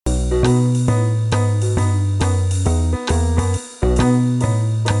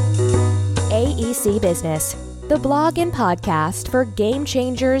Business, the blog and podcast for game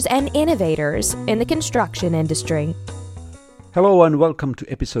changers and innovators in the construction industry. Hello and welcome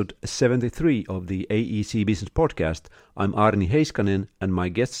to episode 73 of the AEC Business Podcast. I'm Arni Heiskanen and my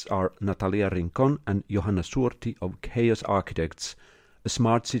guests are Natalia Rincon and Johanna Suurti of Chaos Architects, a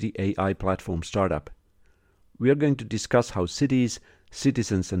smart city AI platform startup. We are going to discuss how cities,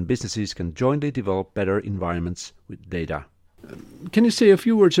 citizens and businesses can jointly develop better environments with data. Can you say a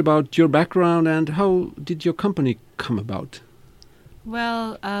few words about your background and how did your company come about?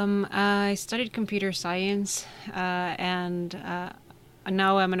 Well, I studied computer science and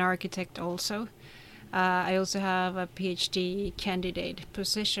now I'm an architect also. I also have a PhD candidate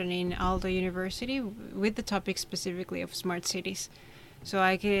position in Aalto University with the topic specifically of smart cities. So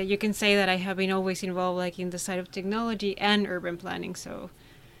you can say that I have been always involved in the side of technology and urban planning. So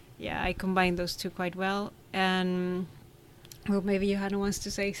yeah, I combine those two quite well. And well, maybe Johanna wants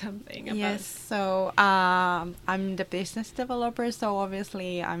to say something about Yes, so I'm the business developer, so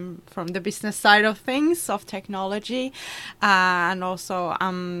obviously I'm from the business side of things, of technology, and also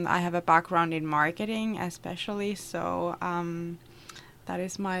I have a background in marketing especially, so that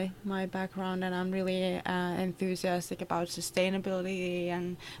is my background, and I'm really enthusiastic about sustainability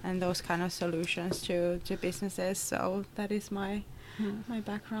and those kind of solutions to businesses, so that is my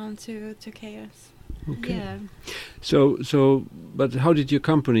background to Chaos. Okay. Yeah. So, but how did your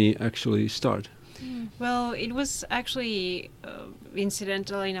company actually start? Well, it was actually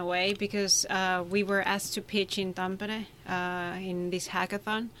incidental in a way because we were asked to pitch in Tampere in this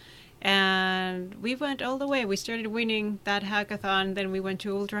hackathon, and we went all the way. We started winning that hackathon, then we went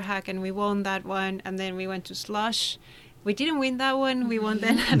to Ultra Hack and we won that one, and then we went to Slush. We didn't win that one. We won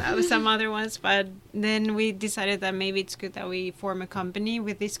then some other ones, but then we decided that maybe it's good that we form a company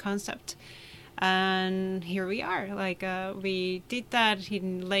with this concept. And here we are. We did that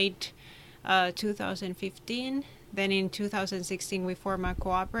in late 2015. Then in 2016 we formed a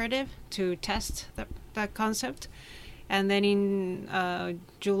cooperative to test that concept. And then in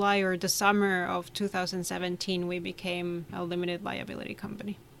July or the summer of 2017 we became a limited liability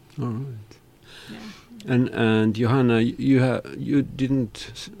company. All right. Yeah. And Johanna, you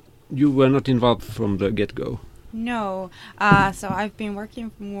were not involved from the get-go. No, so I've been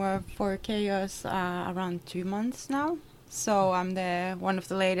working for Chaos around 2 months now. So I'm one of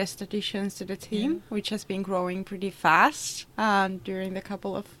the latest additions to the team, which has been growing pretty fast during the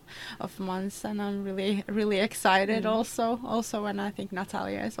couple of months, and I'm really excited also, and I think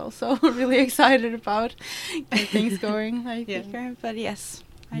Natalia is also really excited about getting things going. But yes,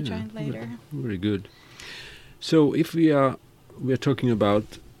 I joined later. Very good. So if we are talking about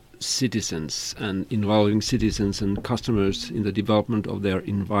citizens and involving citizens and customers in the development of their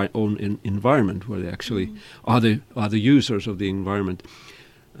own environment, where they actually are the users of the environment.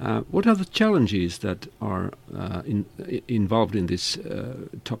 What are the challenges that are involved in this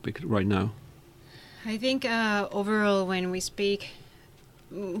topic right now? I think overall when we speak,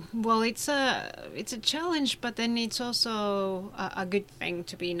 well, it's a challenge, but then it's also a good thing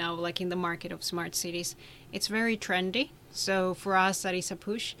to be now in the market of smart cities. It's very trendy. So for us, that is a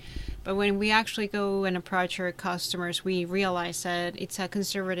push. But when we actually go and approach our customers, we realize that it's a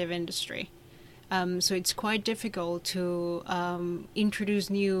conservative industry. So it's quite difficult to introduce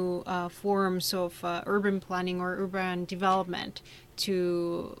new forms of urban planning or urban development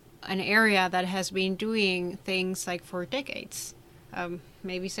to an area that has been doing things for decades,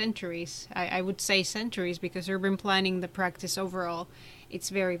 maybe centuries. I would say centuries, because urban planning, the practice overall, it's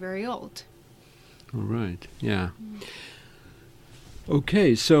very, very old. All right. Yeah.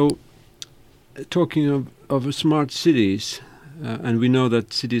 Okay, so talking of smart cities, and we know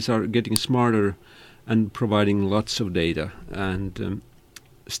that cities are getting smarter and providing lots of data, and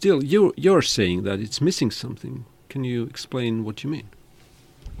still you're saying that it's missing something. Can you explain what you mean?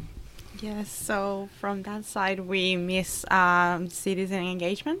 Yes, so from that side we miss citizen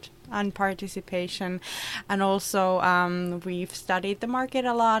engagement and participation, and also we've studied the market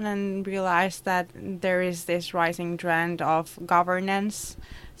a lot and realized that there is this rising trend of governance,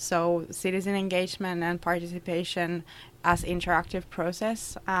 so citizen engagement and participation as interactive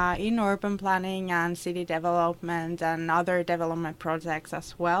process in urban planning and city development and other development projects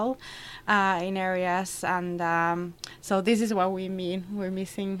as well in areas, and so this is what we mean. We're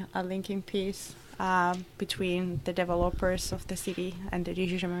missing a linking piece between the developers of the city and the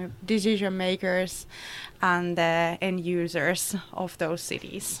decision makers and the end users of those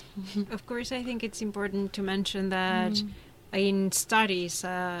cities. Of course, I think it's important to mention that in studies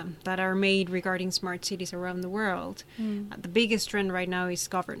that are made regarding smart cities around the world, the biggest trend right now is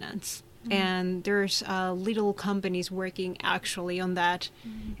governance. and there's little companies working actually on that.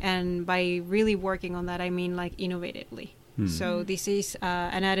 And by really working on that, I mean like innovatively. So this is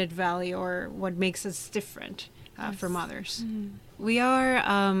an added value, or what makes us different from others. We are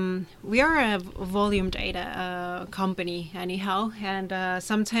a volume data company anyhow, and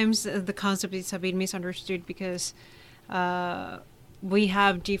sometimes the concept is a bit misunderstood because we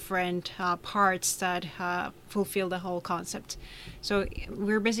have different parts that fulfill the whole concept. So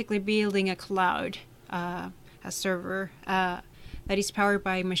we're basically building a cloud, a server that is powered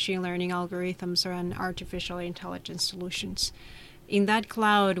by machine learning algorithms and artificial intelligence solutions. In that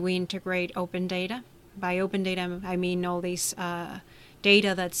cloud, we integrate open data. By open data, I mean all these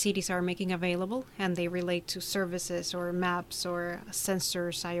data that cities are making available, and they relate to services or maps or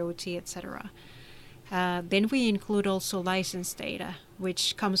sensors, IoT, etc. Then we include also license data,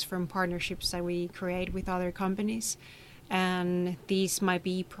 which comes from partnerships that we create with other companies. And these might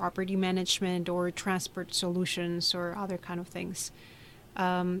be property management or transport solutions or other kind of things.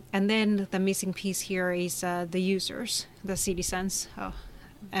 And then the missing piece here is the users, the citizens.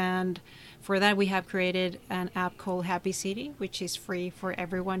 And for that, we have created an app called Happy City, which is free for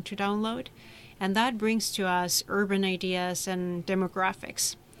everyone to download. And that brings to us urban ideas and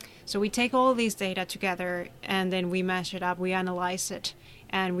demographics. So we take all these data together, and then we mash it up, we analyze it,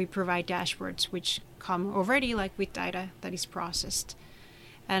 and we provide dashboards which come already like with data that is processed.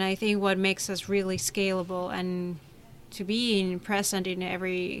 And I think what makes us really scalable and to be present in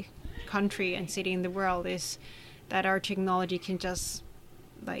every country and city in the world is that our technology can just,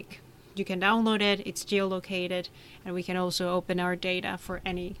 like, you can download it, it's geolocated, and we can also open our data for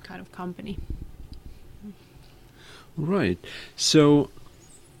any kind of company. Right. So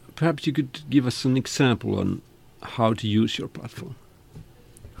perhaps you could give us an example on how to use your platform.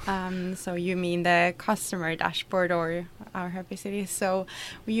 So you mean the customer dashboard or our Happy City? So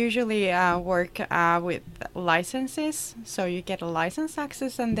we usually work with licenses. So you get a license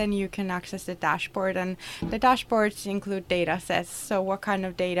access, and then you can access the dashboard. And the dashboards include data sets. So what kind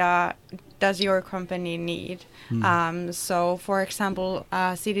of data does your company need? So for example,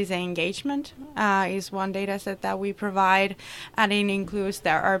 citizen engagement is one data set that we provide, and it includes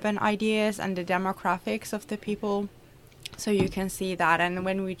the urban ideas and the demographics of the people. So you can see that, and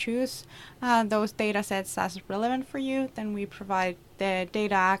when we choose those data sets as relevant for you, then we provide the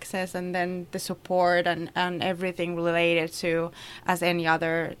data access and then the support and everything related to as any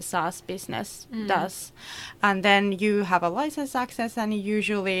other SaaS business does. And then you have a license access, and it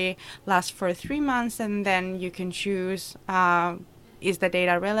usually lasts for 3 months, and then you can choose is the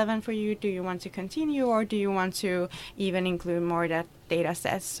data relevant for you? Do you want to continue, or do you want to even include more data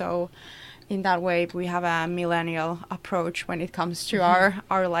sets? So in that way, we have a millennial approach when it comes to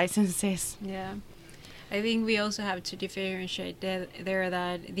our licenses. Yeah. I think we also have to differentiate there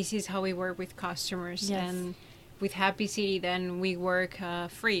that this is how we work with customers. Yes. And with Happy City, then we work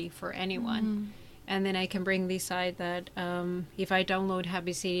free for anyone. And then I can bring this side that if I download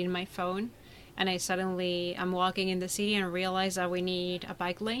Happy City in my phone and I'm walking in the city and realize that we need a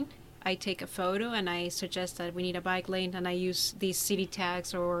bike lane, I take a photo and I suggest that we need a bike lane, and I use these city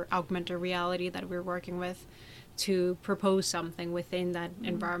tags or augmented reality that we're working with to propose something within that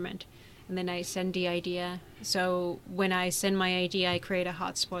environment. And then I send the idea. So when I send my idea, I create a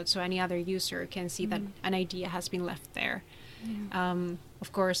hotspot so any other user can see that an idea has been left there.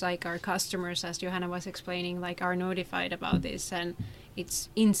 Of course, like our customers, as Johanna was explaining, like are notified about this, and it's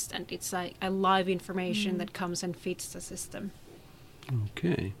instant. It's like a live information that comes and feeds the system.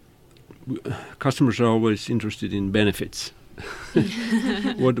 Okay. Customers are always interested in benefits.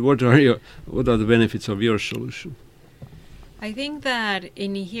 What are the benefits of your solution? I think that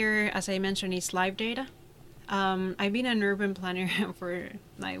in here, as I mentioned, is live data. I've been an urban planner for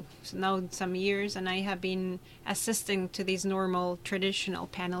now some years, and I have been assisting to these normal traditional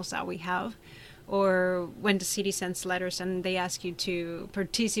panels that we have, or when the city sends letters and they ask you to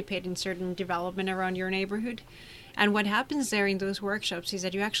participate in certain development around your neighborhood. And what happens there in those workshops is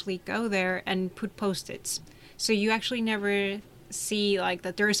that you actually go there and put post-its. So you actually never see like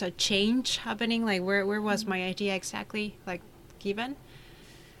that there's a change happening, like where was my idea exactly like given,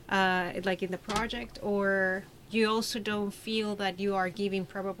 like in the project, or you also don't feel that you are giving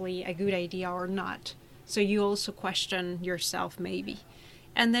probably a good idea or not. So you also question yourself maybe.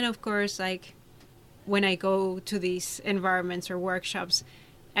 And then of course, like when I go to these environments or workshops,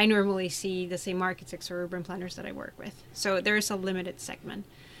 I normally see the same architects or urban planners that I work with. So there's a limited segment.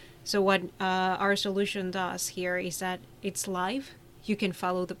 So what our solution does here is that it's live. You can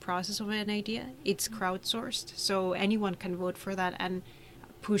follow the process of an idea. It's crowdsourced, so anyone can vote for that and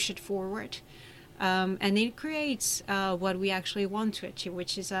push it forward. And it creates what we actually want to achieve,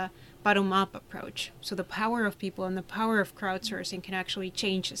 which is a bottom-up approach. So the power of people and the power of crowdsourcing can actually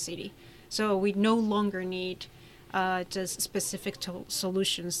change a city. So we no longer need just specific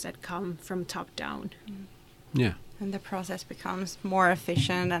solutions that come from top down. Yeah. And the process becomes more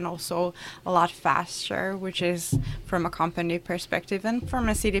efficient and also a lot faster, which is from a company perspective and from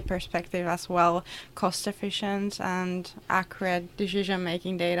a city perspective as well, cost efficient and accurate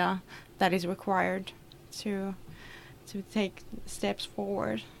decision-making data that is required to take steps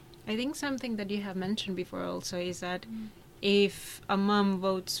forward. I think something that you have mentioned before also is that if a mom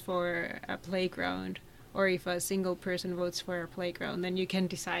votes for a playground or if a single person votes for a playground, then you can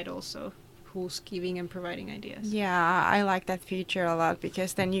decide also who's giving and providing ideas. Yeah, I like that feature a lot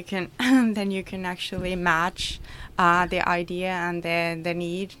because then you can actually match the idea and the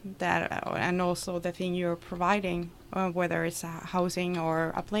need that and also the thing you're providing, whether it's a housing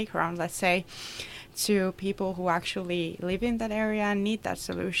or a playground, let's say, to people who actually live in that area and need that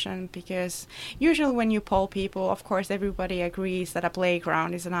solution. Because usually when you poll people, of course, everybody agrees that a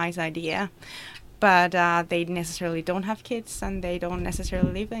playground is a nice idea. But they necessarily don't have kids and they don't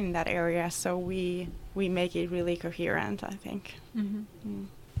necessarily live in that area. So we make it really coherent, I think. Mm-hmm.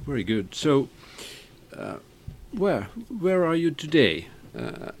 Very good. So where are you today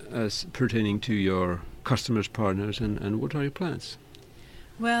as pertaining to your customers, partners, and what are your plans?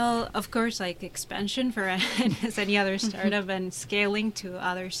 Well, of course, like expansion for as any other startup and scaling to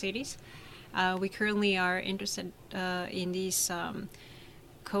other cities. We currently are interested in these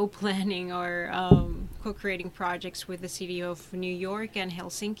co-planning or co-creating projects with the city of New York and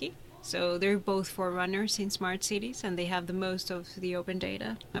Helsinki. So they're both forerunners in smart cities and they have the most of the open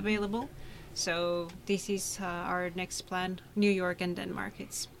data available. So this is our next plan, New York and Denmark.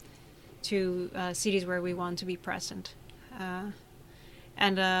 It's two cities where we want to be present.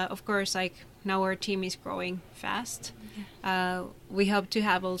 And of course, like now our team is growing fast. We hope to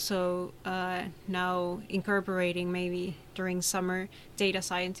have also now incorporating maybe during summer data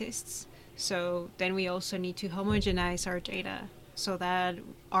scientists. So then we also need to homogenize our data so that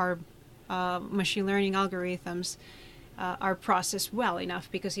our machine learning algorithms are processed well enough,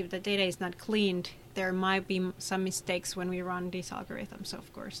 because if the data is not cleaned, there might be some mistakes when we run these algorithms. So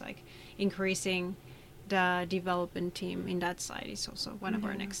of course, like increasing the development team in that side is also one of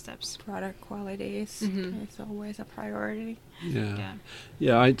our next steps. Product quality is always a priority.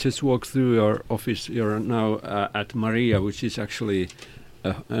 Yeah. I just walked through your office. You're now at Maria, which is actually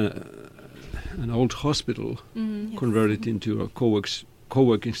an old hospital converted into a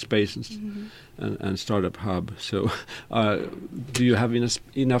co-working space and startup hub. So do you have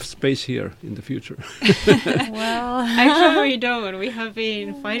enough space here in the future? Well, actually we don't. We have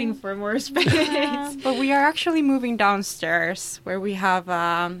been fighting for more space. But we are actually moving downstairs where we have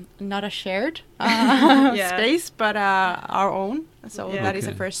not a shared space, but our own. So that is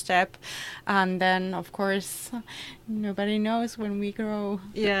the first step. And then, of course, nobody knows when we grow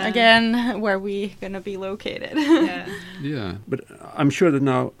again where we're going to be located. Yeah, but I'm sure that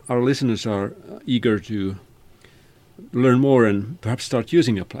now our listeners are eager to learn more and perhaps start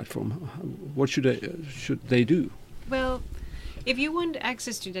using your platform. What should they do? Well, if you want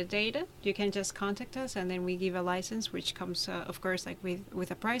access to the data, you can just contact us and then we give a license, which comes, of course, like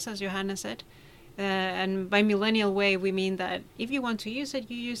with a price, as Johanna said. And by millennial way, we mean that if you want to use it,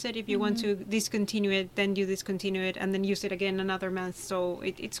 you use it. If you want to discontinue it, then you discontinue it and then use it again another month. So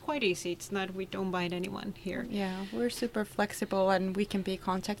it's quite easy. It's not, we don't bind anyone here. Yeah, we're super flexible and we can be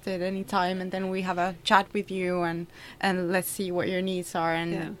contacted anytime. And then we have a chat with you and let's see what your needs are.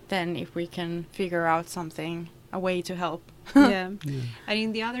 And then if we can figure out something, a way to help. And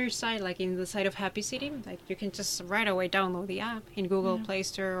in the other side, like in the side of Happy City, like you can just right away download the app in Google Play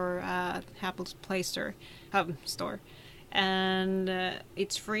Store or Apple's Play Store, and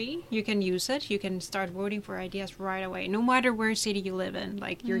it's free. You can use it. You can start voting for ideas right away, no matter where city you live in.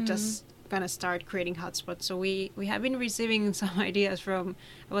 Like you're just gonna start creating hotspots. So we have been receiving some ideas from,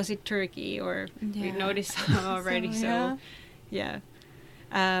 was it Turkey, or we noticed some already. So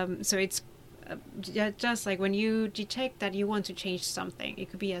it's just like when you detect that you want to change something, it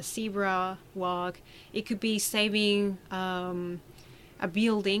could be a zebra walk, it could be saving a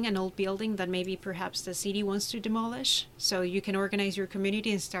building, an old building that maybe perhaps the city wants to demolish. So you can organize your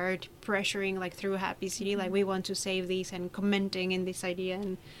community and start pressuring like through Happy City, like we want to save these, and commenting in this idea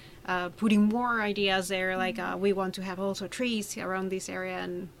and putting more ideas there, like we want to have also trees around this area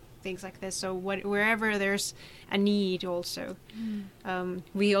and things like this. So wherever there's a need also.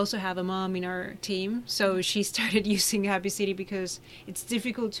 We also have a mom in our team, so she started using Happy City because it's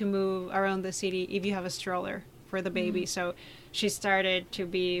difficult to move around the city if you have a stroller, for the baby. So she started to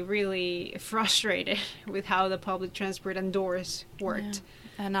be really frustrated with how the public transport and doors worked.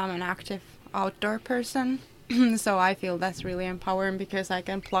 Yeah. And I'm an active outdoor person. So I feel that's really empowering because I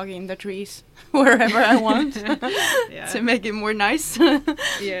can plug in the trees wherever I want to make it more nice.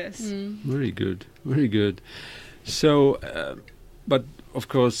 Yes. Very good, very good. So, but of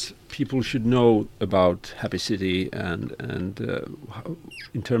course, people should know about Happy City and how,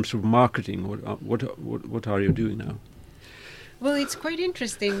 in terms of marketing. What are you doing now? Well, it's quite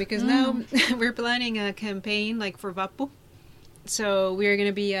interesting because now we're planning a campaign like for Vappu. So we're going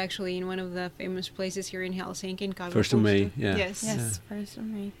to be actually in one of the famous places here in Helsinki, in Kaivopuisto. 1st of May, yeah. Yes. Yes, 1st of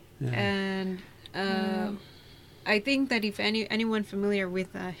May. Yeah. And I think that if anyone familiar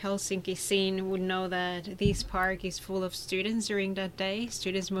with the Helsinki scene would know that this park is full of students during that day.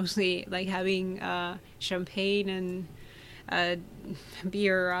 Students mostly like having champagne and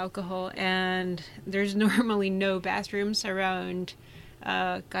beer or alcohol. And there's normally no bathrooms around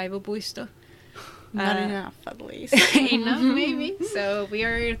Kaivopuisto. Not enough, at least. Enough, maybe. So we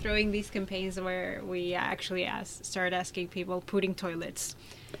are throwing these campaigns where we actually start asking people putting toilets.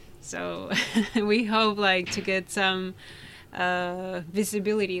 So we hope like to get some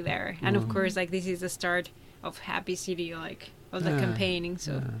visibility there. And of course, like this is the start of Happy City, like of the campaigning.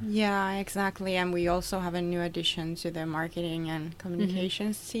 So yeah, exactly. And we also have a new addition to the marketing and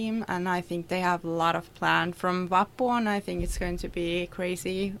communications team, and I think they have a lot of plan from Vappu on. I think it's going to be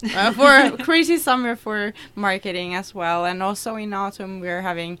crazy for crazy summer for marketing as well. And also in autumn we're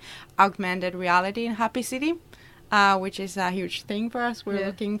having augmented reality in Happy City, which is a huge thing for us. We're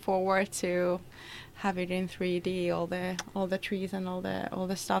looking forward to have it in 3D, all the trees and all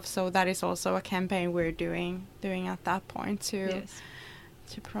the stuff. So that is also a campaign we're doing at that point to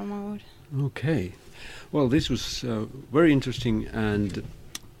promote. Okay, well, this was very interesting, and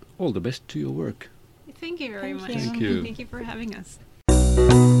all the best to your work. thank you very much. Thank you. Thank you for having us.